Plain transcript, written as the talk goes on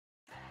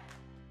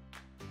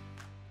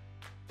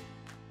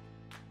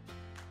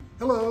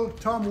Hello,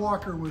 Tom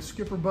Walker with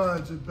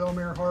SkipperBud's at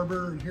Belmare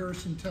Harbor in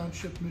Harrison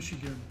Township,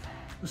 Michigan.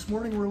 This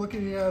morning we're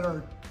looking at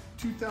our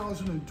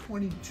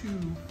 2022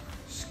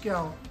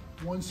 Scout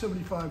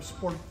 175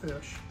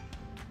 Sportfish.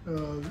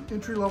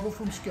 Entry level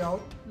from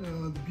Scout.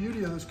 The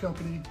beauty of this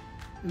company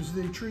is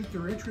they treat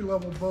their entry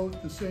level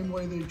boat the same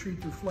way they treat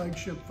their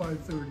flagship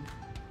 530.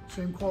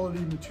 Same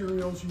quality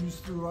materials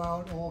used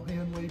throughout, all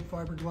hand-laid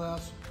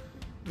fiberglass.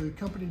 The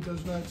company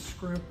does not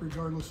scrimp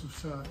regardless of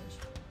size.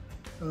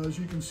 As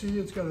you can see,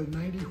 it's got a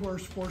 90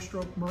 horse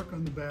 4-stroke Merc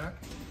on the back,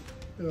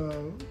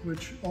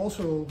 which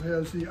also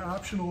has the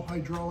optional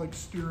hydraulic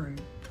steering,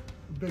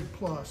 a big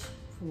plus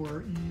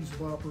for ease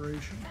of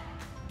operation.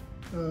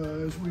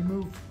 As we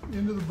move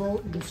into the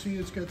boat, you can see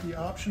it's got the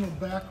optional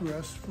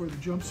backrest for the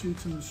jump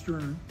seats in the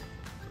stern.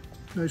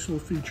 Nice little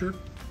feature.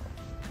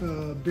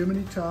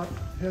 Bimini top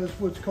has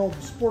what's called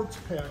the sports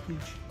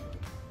package,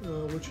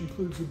 which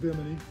includes the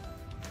bimini.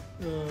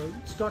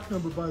 Stock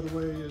number, by the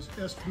way, is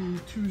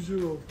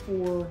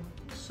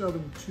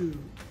SB20472.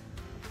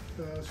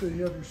 So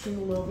you have your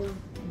single level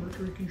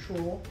Mercury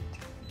control.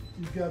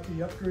 You've got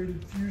the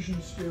upgraded Fusion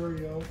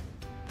stereo.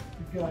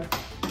 You've got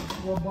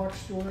glove box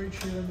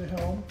storage here in the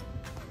helm,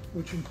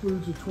 which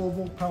includes a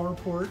 12-volt power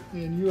port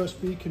and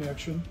USB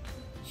connection.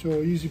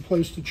 So easy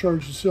place to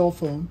charge the cell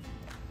phone.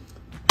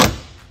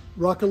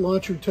 Rocket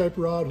launcher type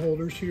rod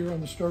holders here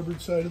on the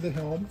starboard side of the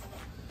helm.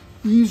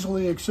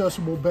 Easily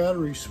accessible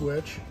battery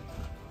switch.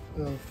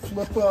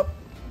 Flip up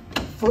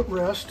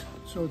footrest,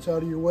 so it's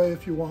out of your way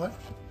if you want.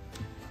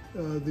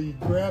 The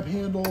grab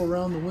handle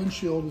around the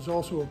windshield is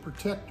also a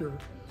protector,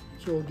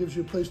 so it gives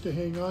you a place to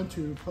hang on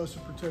to, plus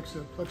it protects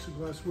that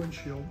plexiglass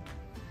windshield.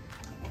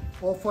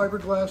 All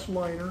fiberglass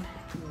liner,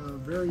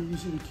 very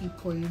easy to keep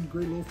clean,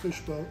 great little fish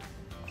boat.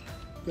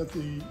 Got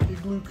the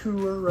igloo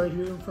cooler right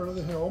here in front of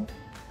the helm.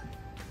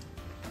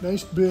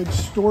 Nice big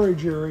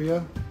storage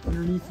area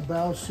underneath the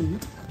bow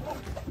seat.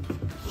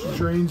 It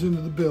drains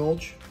into the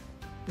bilge.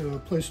 A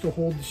place to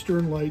hold the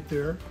stern light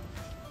there.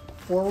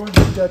 Forward,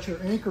 you've got your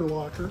anchor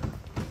locker.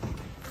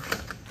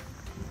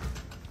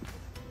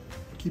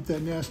 Keep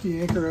that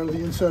nasty anchor out of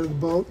the inside of the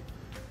boat.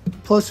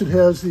 Plus it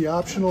has the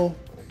optional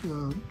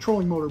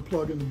trolling motor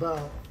plug in the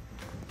bow.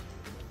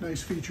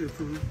 Nice feature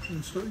for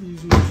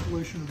easy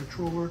installation of the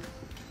troller.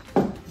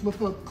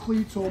 Flip up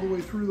cleats all the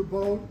way through the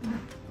boat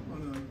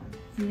on a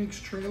Phoenix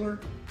trailer.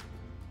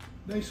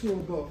 Nice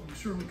little boat. You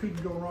certainly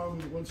couldn't go wrong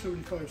with a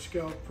 175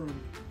 Scout from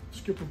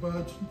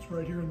SkipperBud's. It's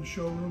right here in the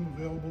showroom,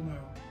 available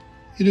now.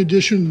 In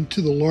addition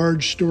to the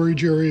large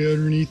storage area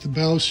underneath the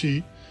bow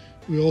seat,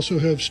 we also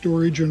have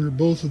storage under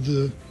both of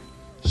the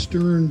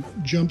stern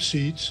jump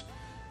seats.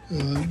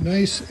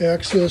 Nice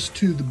access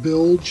to the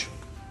bilge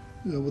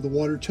with a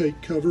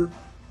watertight cover.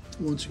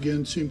 Once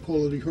again, same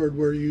quality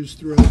hardware used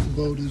throughout the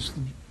boat as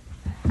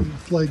the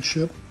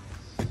flagship.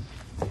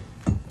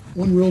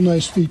 One real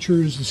nice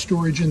feature is the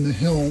storage in the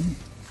helm.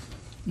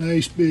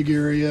 Nice big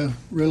area,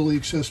 readily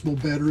accessible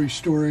battery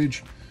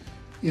storage,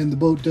 and the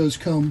boat does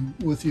come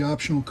with the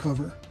optional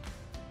cover.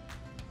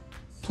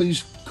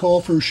 Please call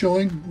for a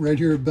showing right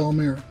here at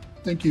Belmare.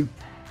 Thank you.